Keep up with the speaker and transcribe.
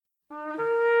For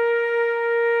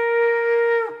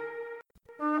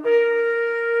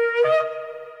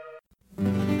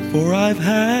I've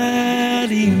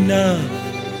had enough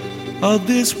of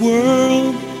this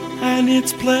world and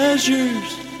its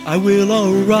pleasures. I will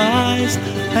arise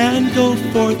and go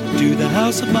forth to the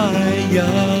house of my Yah.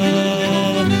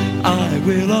 I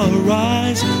will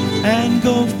arise and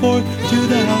go forth to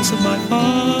the house of my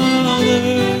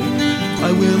Father.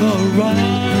 I will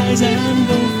arise and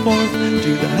go forth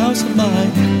to the house of my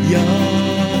Yah.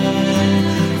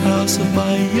 House of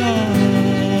my Yah.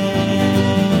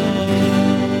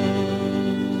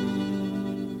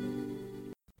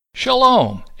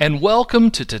 Shalom, and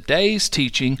welcome to today's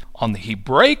teaching on the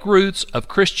Hebraic roots of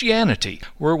Christianity,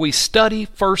 where we study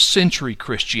first century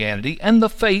Christianity and the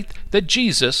faith that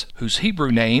Jesus, whose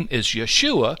Hebrew name is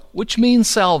Yeshua, which means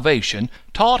salvation,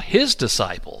 taught his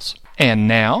disciples. And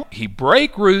now,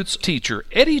 Hebraic roots teacher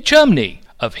Eddie Chumney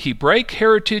of Hebraic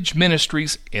Heritage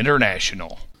Ministries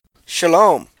International.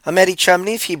 Shalom, I'm Eddie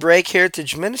Chumney of Hebraic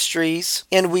Heritage Ministries,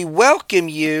 and we welcome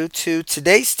you to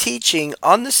today's teaching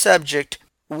on the subject,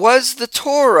 Was the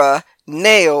Torah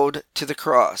nailed to the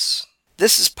cross?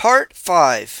 This is part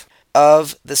 5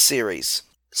 of the series.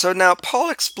 So now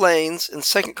Paul explains in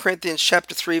 2 Corinthians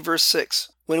chapter 3 verse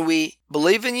 6, when we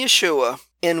believe in Yeshua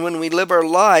and when we live our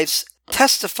lives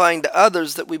testifying to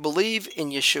others that we believe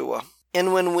in Yeshua,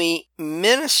 and when we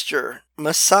minister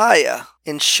Messiah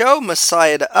and show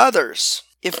Messiah to others,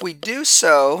 if we do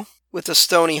so with a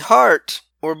stony heart,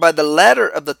 or by the letter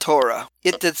of the Torah,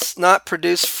 it does not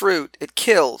produce fruit, it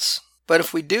kills. But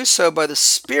if we do so by the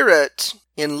Spirit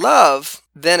in love,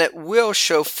 then it will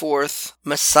show forth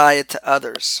Messiah to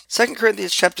others. 2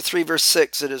 Corinthians chapter 3 verse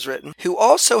 6 it is written, who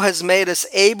also has made us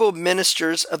able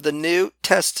ministers of the New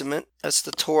Testament, that's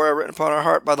the Torah written upon our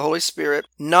heart by the Holy Spirit,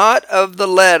 not of the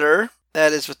letter,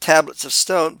 that is with tablets of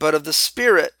stone, but of the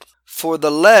Spirit, for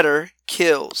the letter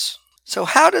kills. So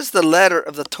how does the letter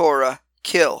of the Torah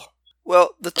kill?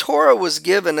 Well, the Torah was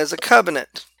given as a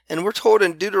covenant, and we're told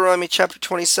in Deuteronomy chapter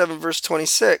 27 verse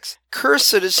 26,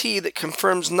 cursed is he that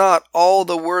confirms not all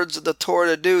the words of the Torah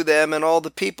to do them, and all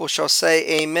the people shall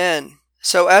say amen.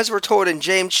 So as we're told in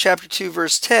James chapter 2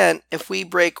 verse 10, if we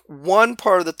break one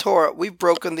part of the Torah, we've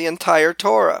broken the entire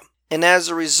Torah. And as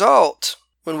a result,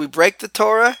 when we break the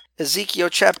Torah, Ezekiel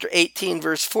chapter 18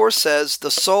 verse 4 says,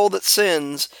 the soul that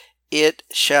sins, it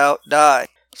shall die.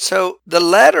 So the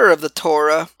letter of the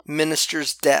Torah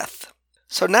ministers death.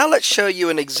 So now let's show you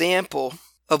an example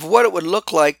of what it would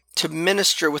look like to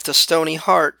minister with a stony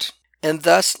heart and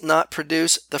thus not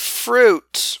produce the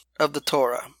fruit of the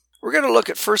Torah. We're going to look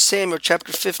at 1 Samuel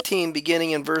chapter 15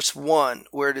 beginning in verse 1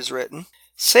 where it is written,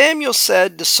 Samuel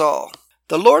said to Saul,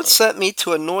 the Lord sent me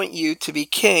to anoint you to be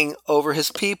king over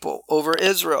his people, over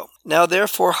Israel. Now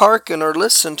therefore hearken or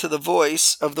listen to the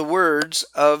voice of the words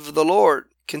of the Lord.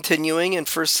 Continuing in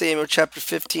 1 Samuel chapter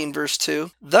 15 verse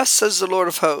 2, thus says the Lord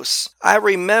of hosts, I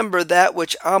remember that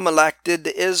which Amalek did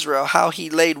to Israel, how he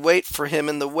laid wait for him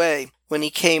in the way when he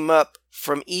came up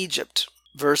from Egypt.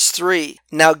 Verse 3,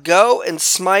 now go and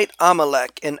smite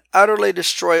Amalek and utterly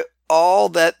destroy all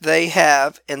that they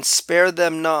have and spare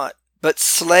them not, but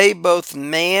slay both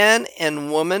man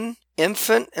and woman,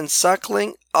 infant and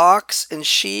suckling, ox and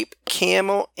sheep,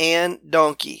 camel and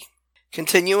donkey.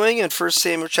 Continuing in 1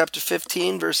 Samuel chapter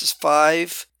 15 verses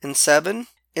 5 and 7,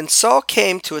 and Saul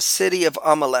came to a city of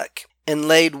Amalek and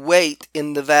laid wait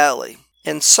in the valley.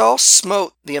 And Saul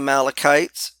smote the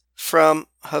Amalekites from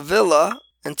Havilah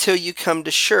until you come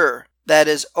to Shur, that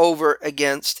is over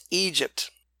against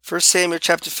Egypt. 1 Samuel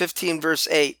chapter 15 verse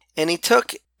 8, and he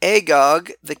took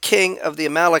Agag, the king of the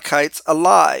Amalekites,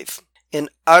 alive, and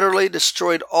utterly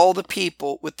destroyed all the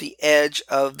people with the edge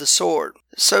of the sword.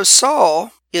 So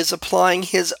Saul is applying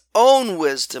his own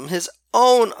wisdom, his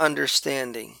own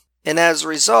understanding, and as a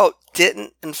result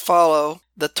didn't follow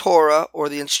the Torah or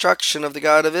the instruction of the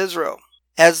God of Israel.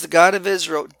 As the God of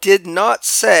Israel did not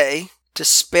say to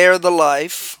spare the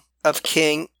life of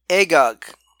King Agag.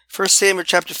 1 Samuel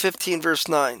chapter 15 verse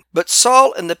 9, but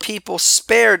Saul and the people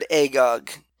spared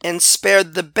Agag, and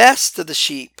spared the best of the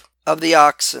sheep, of the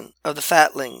oxen, of the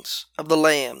fatlings, of the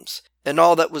lambs, and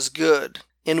all that was good,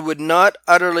 and would not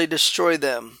utterly destroy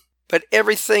them. But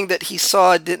everything that he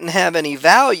saw didn't have any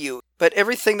value, but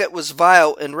everything that was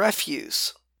vile and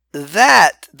refuse,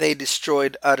 that they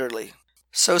destroyed utterly.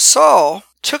 So Saul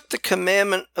took the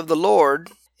commandment of the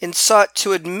Lord and sought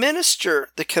to administer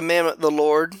the commandment of the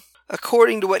Lord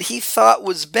according to what he thought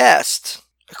was best,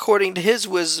 according to his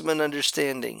wisdom and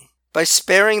understanding, by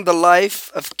sparing the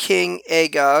life of King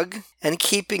Agag and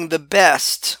keeping the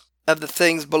best of the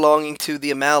things belonging to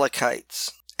the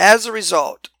Amalekites. As a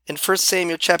result, in 1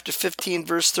 Samuel chapter 15,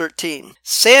 verse 13.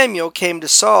 Samuel came to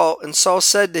Saul, and Saul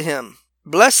said to him,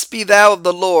 Blessed be thou of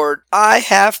the Lord, I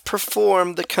have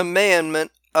performed the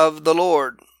commandment of the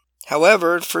Lord.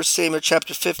 However, in 1 Samuel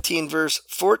chapter 15, verse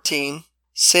 14,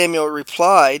 Samuel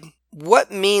replied,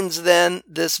 What means then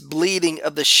this bleating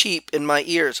of the sheep in my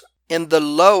ears, and the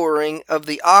lowering of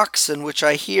the oxen which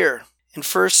I hear? In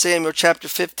 1 Samuel chapter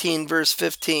 15, verse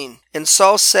 15, And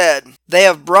Saul said, They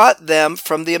have brought them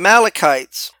from the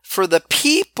Amalekites, for the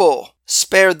people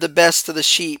spared the best of the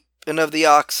sheep and of the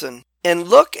oxen. And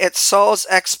look at Saul's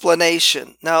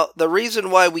explanation. Now, the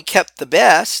reason why we kept the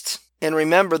best, and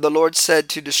remember the Lord said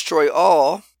to destroy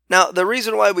all. Now, the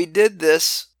reason why we did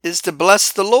this is to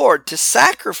bless the Lord, to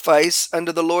sacrifice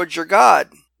unto the Lord your God.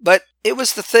 But it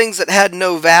was the things that had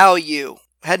no value,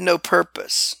 had no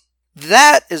purpose.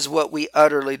 That is what we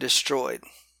utterly destroyed.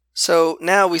 So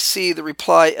now we see the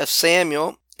reply of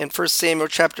Samuel in 1 Samuel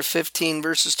chapter 15,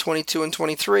 verses 22 and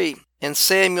 23. And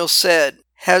Samuel said,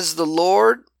 Has the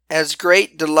Lord as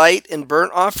great delight in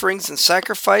burnt offerings and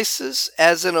sacrifices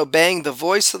as in obeying the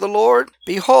voice of the Lord?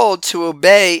 Behold, to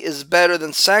obey is better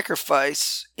than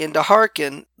sacrifice, and to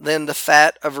hearken than the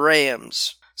fat of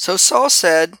rams. So Saul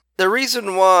said, the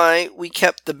reason why we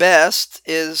kept the best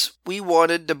is we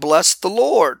wanted to bless the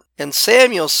Lord. And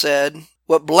Samuel said,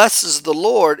 what blesses the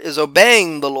Lord is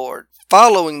obeying the Lord,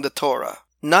 following the Torah,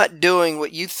 not doing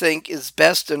what you think is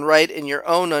best and right in your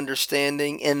own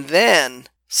understanding, and then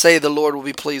say the Lord will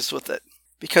be pleased with it.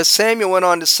 Because Samuel went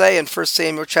on to say in 1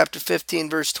 Samuel chapter 15,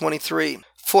 verse 23,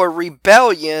 For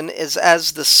rebellion is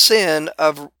as the sin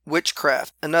of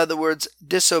witchcraft. In other words,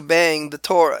 disobeying the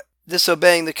Torah,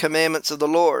 disobeying the commandments of the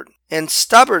Lord. And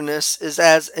stubbornness is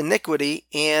as iniquity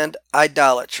and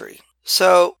idolatry.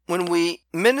 So when we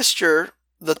minister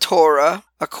the Torah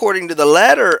according to the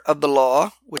letter of the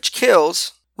law, which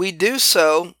kills, we do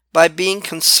so by being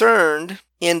concerned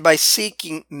and by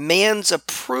seeking man's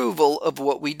approval of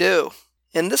what we do.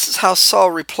 And this is how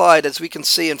Saul replied, as we can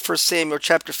see in 1 Samuel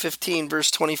chapter 15,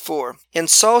 verse 24. And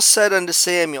Saul said unto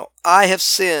Samuel, I have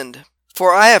sinned,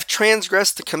 for I have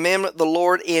transgressed the commandment of the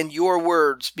Lord and your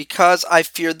words, because I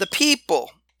feared the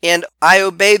people, and I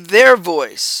obeyed their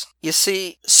voice. You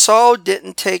see, Saul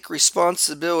didn't take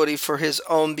responsibility for his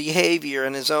own behavior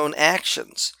and his own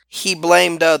actions. He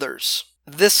blamed others.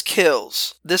 This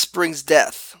kills. This brings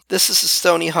death. This is a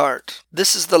stony heart.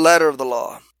 This is the letter of the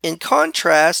law. In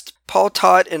contrast, Paul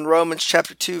taught in Romans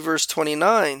chapter 2, verse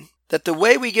 29, that the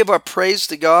way we give our praise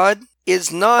to God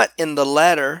is not in the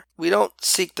letter. We don't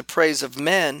seek the praise of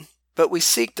men, but we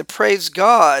seek to praise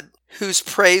God, whose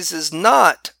praise is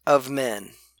not of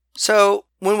men. So,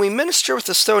 when we minister with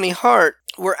a stony heart,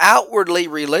 we're outwardly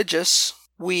religious.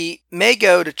 We may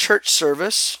go to church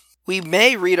service. We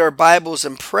may read our Bibles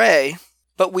and pray,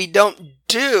 but we don't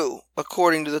do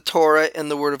according to the Torah and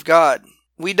the Word of God.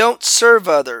 We don't serve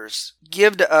others,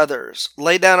 give to others,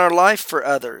 lay down our life for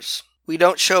others. We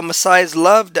don't show Messiah's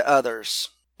love to others.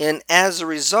 And as a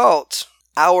result,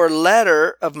 our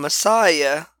letter of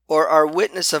Messiah, or our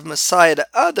witness of Messiah to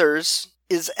others,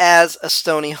 is as a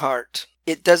stony heart.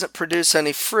 It doesn't produce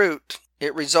any fruit.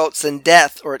 It results in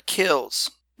death, or it kills.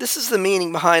 This is the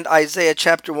meaning behind Isaiah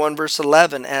chapter 1, verse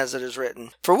 11, as it is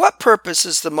written. For what purpose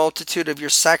is the multitude of your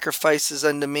sacrifices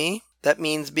unto me? That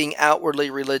means being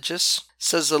outwardly religious,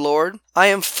 says the Lord. I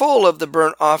am full of the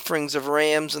burnt offerings of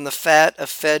rams and the fat of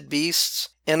fed beasts,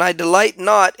 and I delight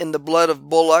not in the blood of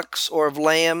bullocks or of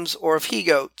lambs or of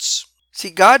he-goats. See,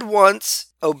 God wants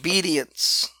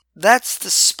obedience. That's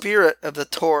the spirit of the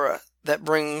Torah that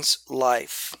brings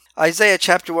life. Isaiah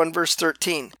chapter 1, verse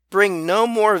 13. Bring no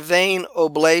more vain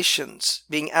oblations,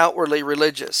 being outwardly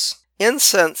religious.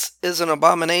 Incense is an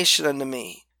abomination unto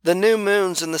me. The new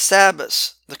moons and the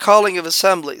Sabbaths, the calling of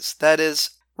assemblies, that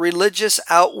is, religious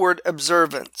outward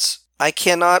observance, I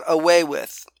cannot away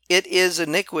with. It is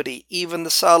iniquity, even the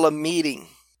solemn meeting.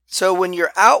 So when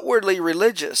you're outwardly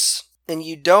religious and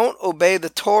you don't obey the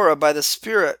Torah by the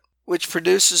Spirit, which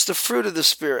produces the fruit of the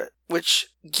Spirit, which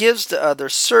gives to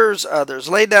others, serves others,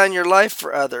 lay down your life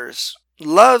for others,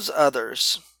 loves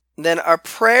others, then our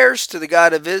prayers to the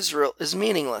God of Israel is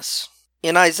meaningless.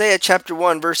 In Isaiah chapter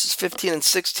 1, verses 15 and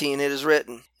 16, it is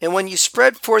written, And when you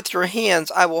spread forth your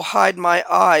hands, I will hide my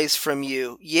eyes from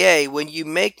you. Yea, when you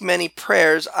make many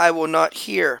prayers, I will not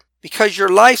hear. Because your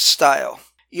lifestyle,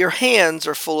 your hands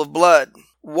are full of blood.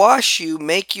 Wash you,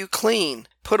 make you clean.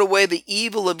 Put away the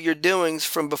evil of your doings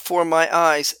from before my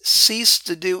eyes. Cease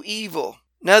to do evil.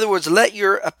 In other words, let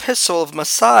your epistle of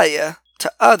Messiah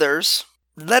to others,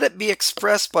 let it be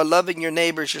expressed by loving your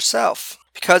neighbors yourself.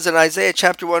 Because in Isaiah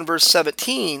chapter 1, verse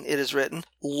 17, it is written,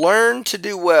 Learn to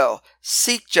do well,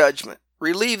 seek judgment,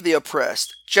 relieve the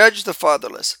oppressed, judge the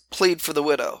fatherless, plead for the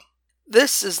widow.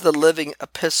 This is the living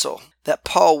epistle that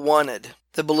Paul wanted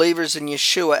the believers in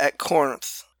Yeshua at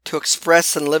Corinth to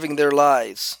express in living their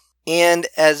lives, and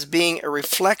as being a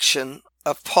reflection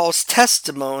of Paul's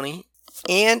testimony,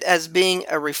 and as being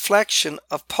a reflection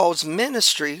of Paul's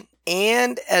ministry,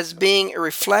 and as being a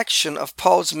reflection of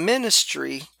Paul's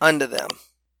ministry unto them.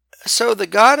 So the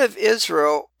God of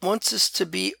Israel wants us to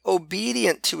be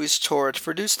obedient to his Torah, to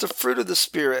produce the fruit of the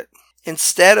Spirit,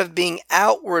 instead of being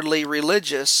outwardly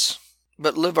religious,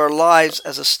 but live our lives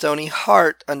as a stony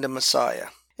heart unto Messiah.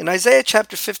 In Isaiah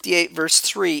chapter 58 verse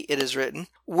 3 it is written,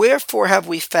 Wherefore have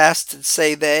we fasted,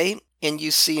 say they, and you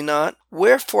see not?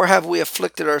 Wherefore have we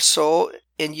afflicted our soul,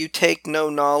 and you take no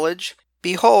knowledge?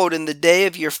 Behold, in the day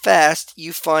of your fast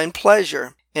you find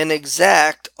pleasure, and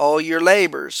exact all your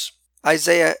labors.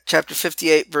 Isaiah chapter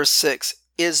 58 verse 6,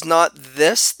 Is not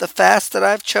this the fast that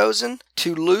I have chosen?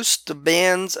 To loose the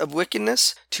bands of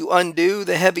wickedness, to undo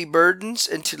the heavy burdens,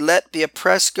 and to let the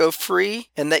oppressed go free,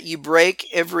 and that you break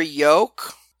every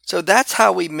yoke? So that's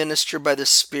how we minister by the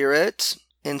Spirit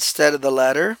instead of the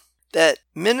letter. That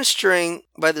ministering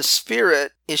by the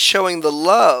Spirit is showing the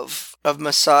love of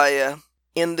Messiah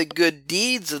in the good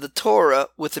deeds of the Torah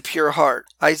with a pure heart.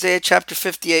 Isaiah chapter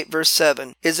 58 verse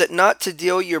 7. Is it not to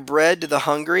deal your bread to the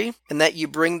hungry, and that you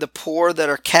bring the poor that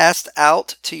are cast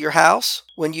out to your house?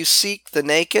 When you seek the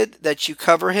naked, that you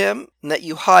cover him, and that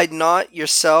you hide not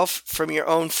yourself from your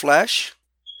own flesh?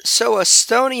 So a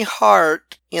stony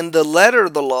heart in the letter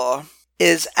of the law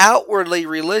is outwardly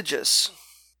religious,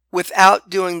 without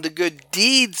doing the good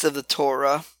deeds of the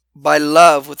Torah by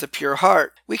love with a pure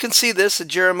heart. We can see this in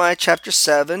Jeremiah chapter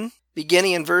 7,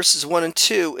 beginning in verses 1 and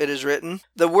 2, it is written,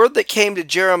 The word that came to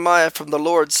Jeremiah from the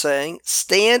Lord, saying,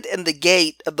 Stand in the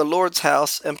gate of the Lord's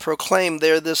house, and proclaim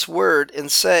there this word,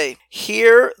 and say,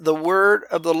 Hear the word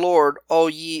of the Lord, all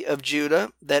ye of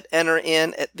Judah, that enter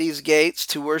in at these gates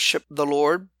to worship the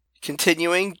Lord.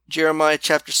 Continuing, Jeremiah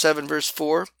chapter 7, verse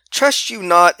 4, Trust you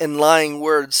not in lying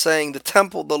words, saying, The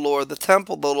temple of the Lord, the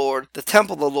temple of the Lord, the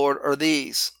temple of the Lord are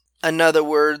these. In other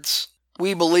words,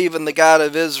 we believe in the God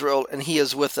of Israel, and he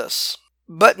is with us.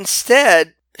 But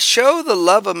instead, show the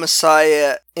love of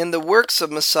Messiah in the works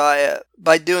of Messiah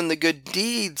by doing the good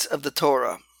deeds of the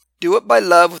Torah. Do it by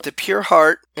love with a pure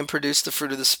heart, and produce the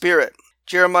fruit of the Spirit.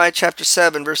 Jeremiah chapter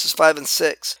 7, verses 5 and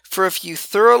 6. For if you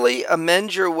thoroughly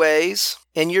amend your ways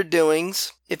and your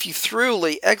doings, if you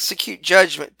thoroughly execute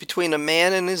judgment between a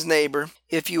man and his neighbor,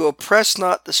 if you oppress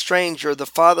not the stranger, the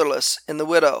fatherless, and the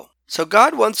widow. So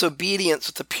God wants obedience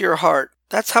with a pure heart.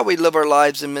 That's how we live our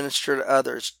lives and minister to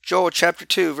others. Joel chapter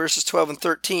 2, verses 12 and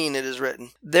 13, it is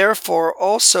written, Therefore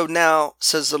also now,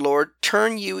 says the Lord,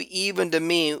 turn you even to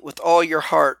me with all your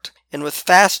heart, and with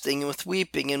fasting, and with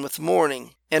weeping, and with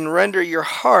mourning, and render your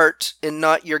heart and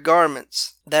not your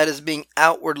garments. That is being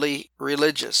outwardly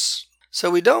religious. So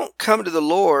we don't come to the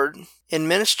Lord and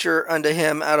minister unto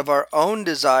him out of our own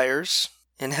desires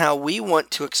and how we want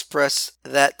to express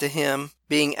that to him,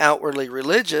 being outwardly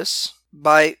religious,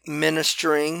 by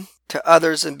ministering to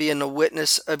others and being a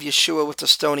witness of Yeshua with a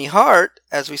stony heart,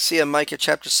 as we see in Micah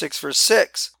chapter 6 verse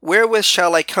 6. Wherewith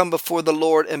shall I come before the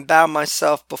Lord and bow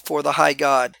myself before the high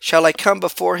God? Shall I come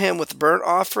before him with burnt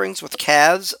offerings, with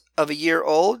calves of a year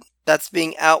old? That's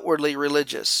being outwardly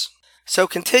religious. So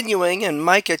continuing in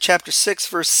Micah chapter 6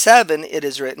 verse 7 it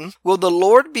is written, Will the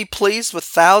Lord be pleased with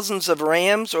thousands of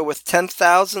rams, or with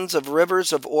 10,000s of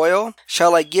rivers of oil?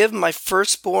 Shall I give my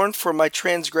firstborn for my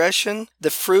transgression, the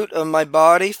fruit of my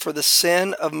body for the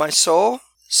sin of my soul?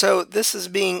 So this is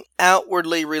being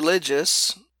outwardly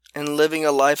religious and living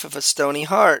a life of a stony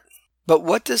heart. But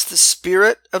what does the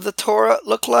spirit of the Torah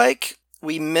look like?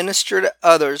 We minister to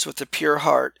others with a pure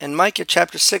heart. In Micah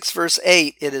chapter 6 verse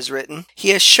 8 it is written, He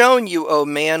has shown you, O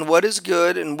man, what is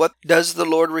good, and what does the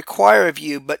Lord require of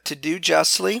you, but to do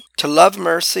justly, to love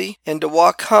mercy, and to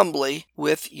walk humbly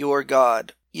with your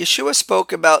God. Yeshua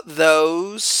spoke about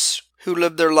those who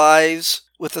lived their lives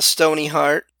with a stony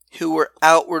heart, who were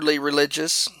outwardly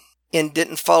religious, and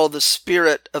didn't follow the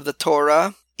spirit of the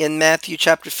Torah. In Matthew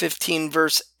chapter 15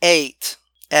 verse 8,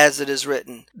 as it is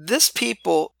written, This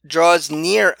people draws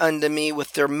near unto me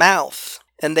with their mouth,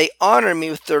 and they honor me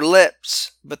with their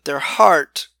lips, but their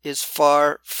heart is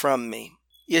far from me.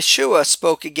 Yeshua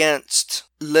spoke against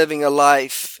living a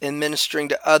life and ministering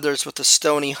to others with a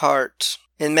stony heart.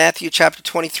 In Matthew chapter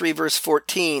 23 verse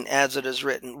 14, as it is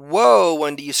written, Woe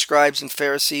unto you, scribes and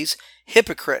Pharisees,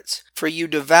 hypocrites, for you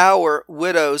devour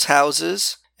widows'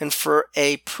 houses, and for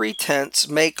a pretense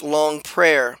make long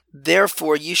prayer.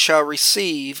 Therefore you shall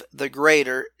receive the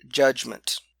greater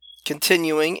judgment.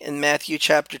 Continuing in Matthew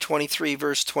chapter 23,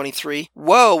 verse 23,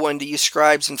 Woe unto you,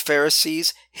 scribes and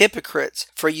Pharisees, hypocrites,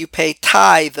 for you pay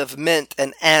tithe of mint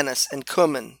and anise and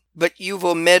cumin, but you've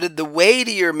omitted the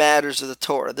weightier matters of the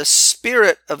Torah, the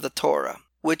spirit of the Torah,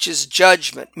 which is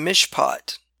judgment,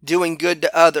 mishpat, doing good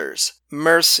to others,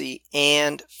 mercy,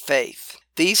 and faith.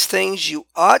 These things you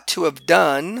ought to have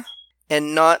done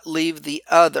and not leave the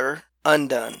other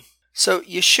undone. So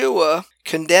Yeshua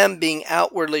condemned being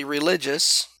outwardly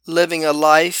religious, living a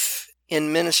life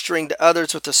in ministering to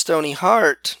others with a stony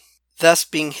heart, thus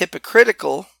being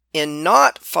hypocritical in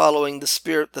not following the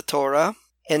spirit of the Torah,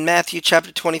 in Matthew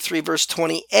chapter 23, verse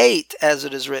 28, as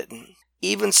it is written,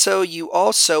 Even so you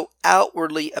also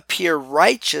outwardly appear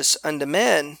righteous unto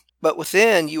men, but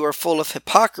within you are full of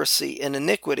hypocrisy and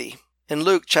iniquity. In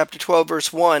Luke chapter 12,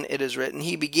 verse 1, it is written,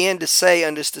 He began to say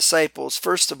unto his disciples,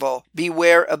 First of all,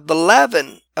 beware of the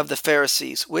leaven of the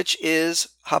Pharisees, which is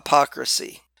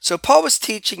hypocrisy. So Paul was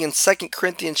teaching in 2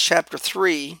 Corinthians chapter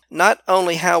 3, not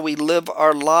only how we live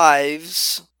our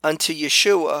lives unto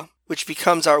Yeshua, which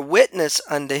becomes our witness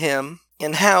unto him,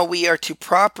 and how we are to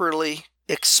properly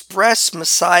express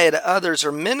Messiah to others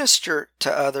or minister to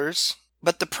others,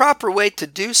 but the proper way to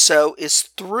do so is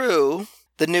through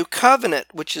the new covenant,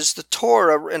 which is the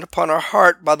Torah written upon our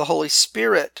heart by the Holy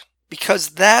Spirit, because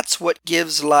that's what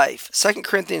gives life. 2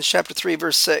 Corinthians chapter 3,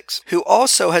 verse 6, who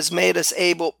also has made us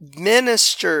able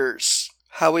ministers,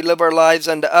 how we live our lives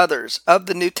unto others, of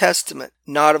the New Testament,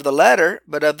 not of the letter,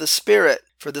 but of the Spirit,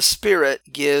 for the Spirit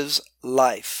gives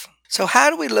life. So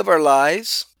how do we live our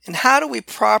lives, and how do we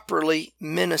properly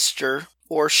minister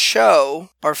or show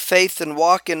our faith and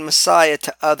walk in Messiah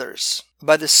to others?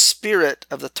 By the spirit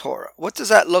of the Torah. What does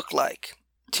that look like?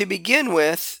 To begin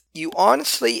with, you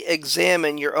honestly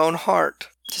examine your own heart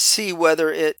to see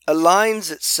whether it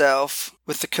aligns itself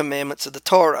with the commandments of the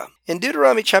Torah. In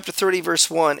Deuteronomy chapter 30,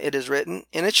 verse 1, it is written,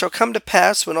 And it shall come to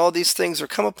pass when all these things are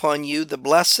come upon you, the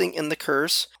blessing and the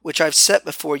curse, which I've set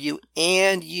before you,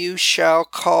 and you shall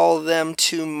call them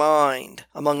to mind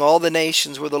among all the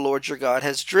nations where the Lord your God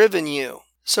has driven you.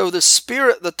 So the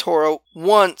spirit of the Torah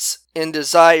wants and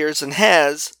desires and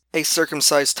has a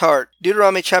circumcised heart.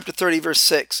 Deuteronomy chapter 30, verse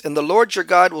 6, And the Lord your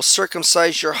God will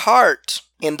circumcise your heart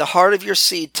and the heart of your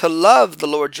seed to love the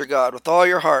Lord your God with all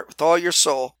your heart, with all your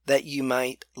soul, that you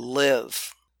might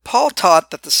live. Paul taught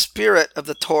that the spirit of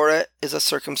the Torah is a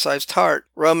circumcised heart.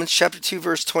 Romans chapter 2,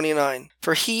 verse 29,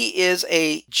 For he is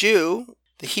a Jew.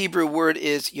 The Hebrew word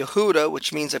is Yehuda,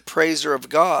 which means a praiser of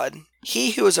God.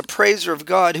 He who is a praiser of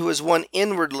God, who is one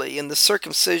inwardly, and the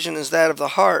circumcision is that of the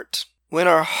heart. When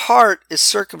our heart is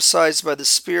circumcised by the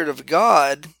Spirit of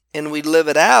God, and we live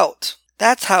it out,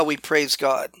 that's how we praise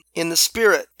God, in the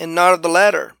Spirit, and not of the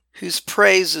letter, whose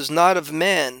praise is not of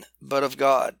men, but of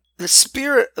God. The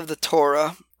Spirit of the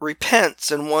Torah repents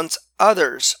and wants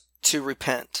others to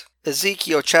repent.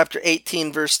 Ezekiel chapter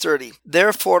 18, verse 30.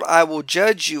 Therefore I will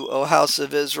judge you, O house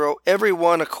of Israel, every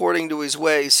one according to his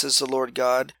ways, says the Lord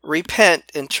God.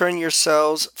 Repent and turn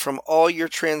yourselves from all your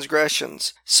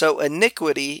transgressions, so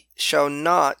iniquity shall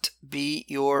not be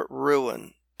your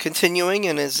ruin. Continuing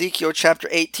in Ezekiel chapter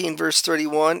 18, verse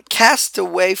 31, Cast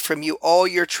away from you all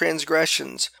your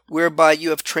transgressions, whereby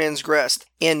you have transgressed,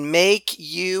 and make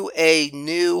you a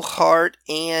new heart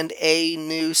and a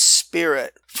new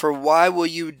spirit. For why will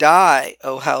you die,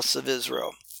 O house of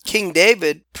Israel? King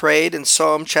David prayed in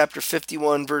Psalm chapter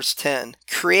 51, verse 10,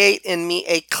 Create in me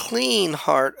a clean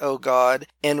heart, O God,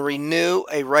 and renew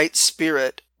a right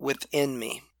spirit within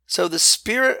me. So the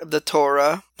spirit of the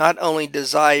Torah not only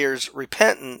desires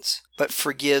repentance, but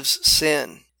forgives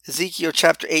sin. Ezekiel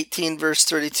chapter 18, verse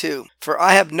 32. For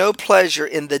I have no pleasure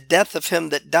in the death of him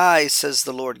that dies, says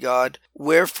the Lord God.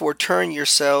 Wherefore turn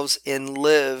yourselves and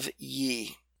live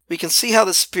ye. We can see how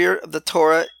the spirit of the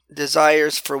Torah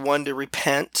desires for one to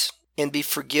repent and be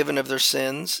forgiven of their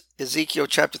sins. Ezekiel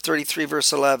chapter 33,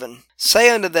 verse 11. Say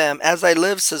unto them, As I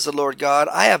live, says the Lord God,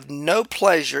 I have no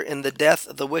pleasure in the death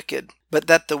of the wicked, but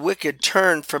that the wicked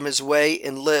turn from his way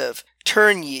and live.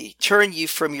 Turn ye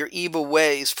from your evil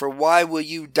ways, for why will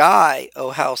you die,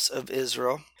 O house of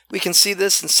Israel? We can see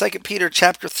this in 2 Peter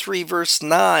chapter 3, verse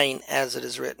 9, as it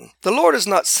is written. The Lord is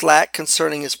not slack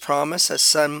concerning his promise, as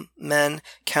some men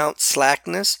count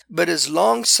slackness, but is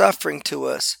long-suffering to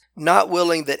us, not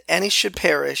willing that any should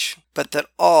perish, but that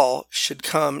all should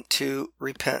come to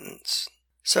repentance.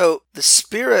 So the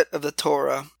spirit of the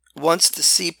Torah wants to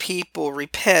see people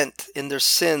repent in their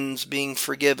sins being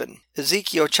forgiven.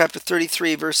 Ezekiel chapter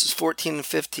 33, verses 14 and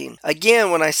 15.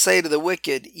 Again, when I say to the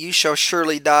wicked, you shall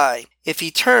surely die. If he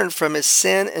turn from his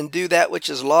sin and do that which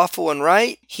is lawful and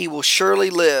right, he will surely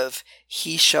live.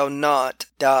 He shall not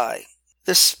die.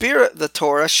 The spirit of the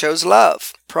Torah shows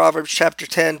love. Proverbs chapter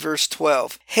 10, verse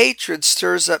 12. Hatred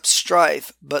stirs up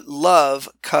strife, but love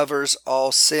covers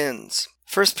all sins.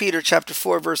 1 Peter chapter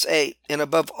 4, verse 8. And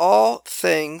above all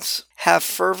things, have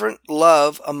fervent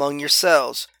love among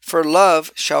yourselves, for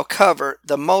love shall cover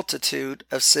the multitude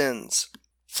of sins.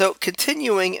 So,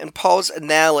 continuing in Paul's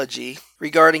analogy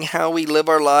regarding how we live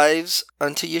our lives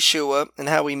unto Yeshua and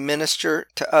how we minister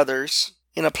to others,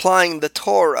 in applying the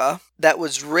Torah that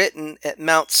was written at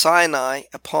Mount Sinai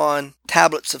upon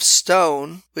tablets of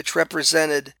stone, which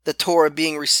represented the Torah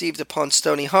being received upon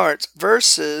stony hearts,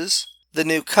 versus the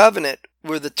New Covenant,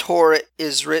 where the Torah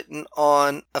is written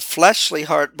on a fleshly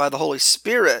heart by the Holy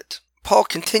Spirit, Paul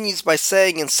continues by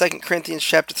saying in 2 Corinthians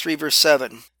chapter 3, verse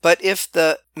 7, But if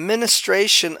the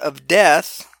ministration of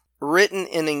death, written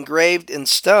and engraved in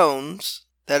stones,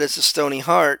 that is, a stony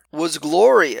heart, was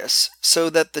glorious, so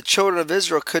that the children of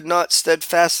Israel could not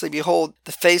steadfastly behold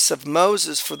the face of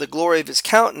Moses for the glory of his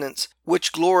countenance,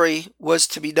 which glory was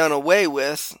to be done away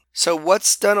with. So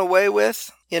what's done away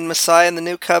with in Messiah in the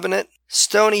New Covenant?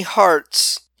 Stony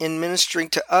hearts in ministering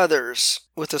to others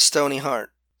with a stony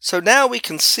heart. So now we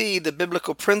can see the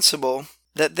biblical principle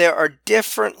that there are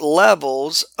different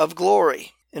levels of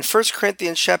glory. In 1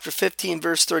 Corinthians chapter 15,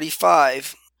 verse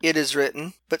 35, it is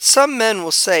written, But some men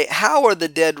will say, How are the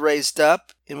dead raised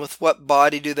up, and with what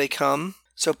body do they come?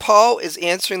 So Paul is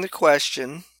answering the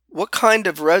question, what kind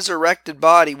of resurrected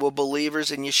body will believers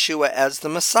in Yeshua as the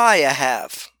Messiah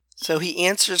have? So he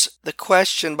answers the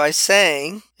question by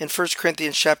saying, in 1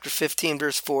 Corinthians chapter 15,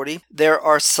 verse 40, There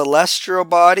are celestial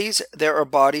bodies, there are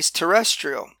bodies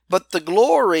terrestrial. But the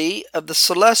glory of the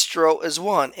celestial is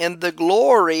one, and the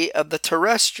glory of the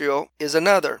terrestrial is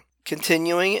another.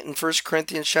 Continuing in 1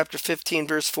 Corinthians chapter 15,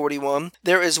 verse 41,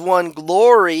 There is one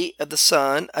glory of the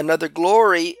sun, another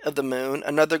glory of the moon,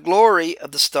 another glory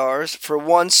of the stars, for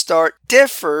one star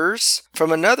differs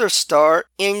from another star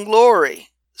in glory.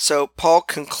 So Paul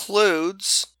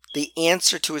concludes the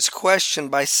answer to his question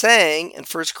by saying in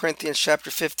 1 Corinthians chapter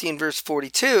 15, verse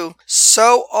 42,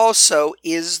 So also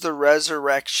is the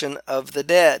resurrection of the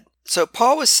dead. So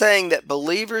Paul was saying that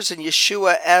believers in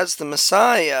Yeshua as the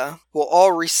Messiah will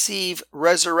all receive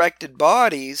resurrected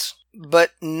bodies,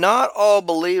 but not all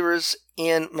believers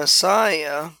in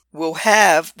Messiah will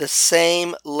have the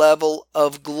same level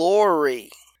of glory.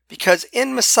 Because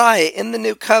in Messiah, in the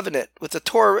New Covenant, with the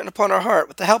Torah written upon our heart,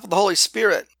 with the help of the Holy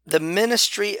Spirit, the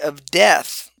ministry of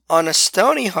death on a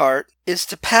stony heart is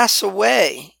to pass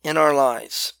away in our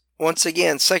lives. Once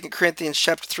again, 2 Corinthians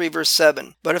chapter 3, verse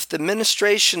 7. But if the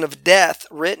ministration of death,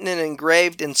 written and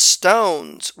engraved in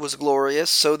stones, was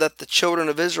glorious, so that the children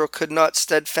of Israel could not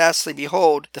steadfastly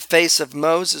behold the face of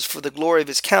Moses for the glory of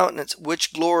his countenance,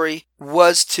 which glory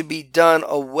was to be done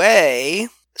away.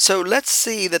 So let's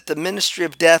see that the ministry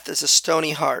of death is a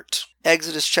stony heart.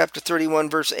 Exodus chapter 31,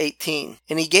 verse 18.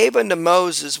 And he gave unto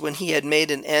Moses, when he had made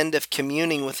an end of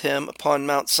communing with him upon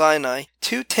Mount Sinai,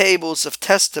 2 tables of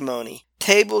testimony,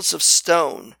 tables of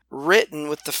stone, written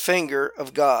with the finger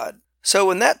of God. So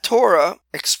when that Torah,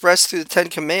 expressed through the 10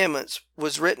 Commandments,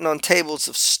 was written on tables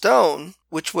of stone,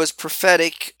 which was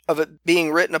prophetic of it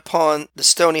being written upon the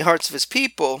stony hearts of his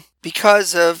people,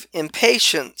 because of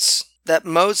impatience, that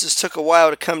Moses took a while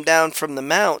to come down from the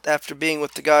mount after being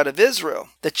with the God of Israel,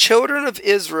 the children of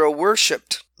Israel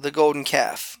worshipped the golden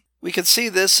calf. We can see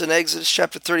this in Exodus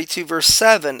chapter 32, verse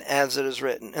 7, as it is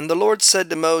written. And the Lord said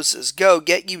to Moses, Go,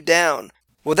 get you down.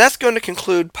 Well, that's going to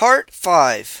conclude part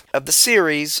 5 of the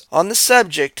series on the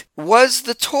subject, Was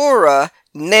the Torah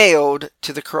Nailed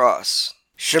to the Cross?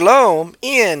 Shalom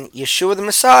in Yeshua the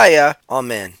Messiah.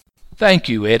 Amen. Thank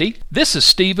you, Eddie. This is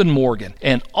Stephen Morgan,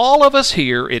 and all of us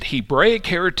here at Hebraic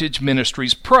Heritage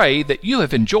Ministries pray that you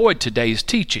have enjoyed today's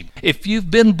teaching. If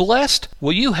you've been blessed,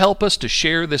 will you help us to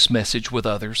share this message with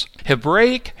others?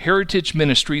 Hebraic Heritage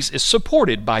Ministries is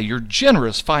supported by your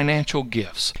generous financial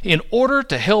gifts. In order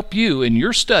to help you in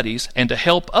your studies and to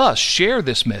help us share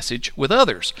this message with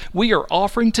others, we are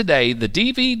offering today the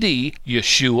DVD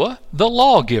Yeshua the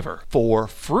Lawgiver for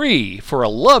free for a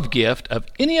love gift of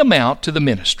any amount to the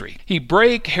ministry.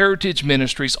 Hebraic Heritage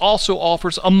Ministries also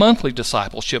offers a monthly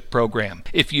discipleship program.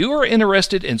 If you are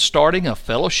interested in starting a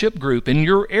fellowship group in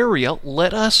your area,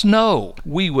 let us know.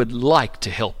 We would like to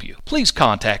help you. Please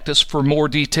contact us for more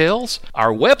details.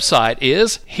 Our website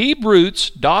is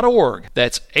Hebroots.org.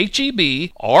 That's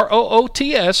Hebroots.org.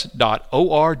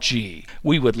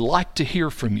 We would like to hear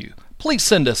from you. Please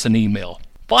send us an email.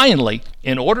 Finally,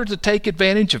 in order to take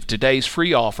advantage of today's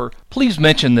free offer, please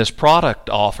mention this product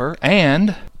offer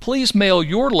and please mail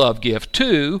your love gift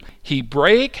to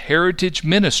Hebraic Heritage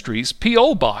Ministries,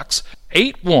 P.O. Box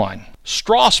 81,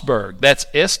 Strasburg, that's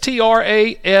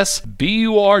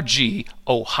Strasburg,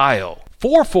 Ohio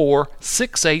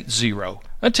 44680.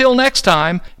 Until next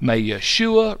time, may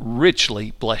Yeshua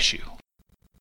richly bless you.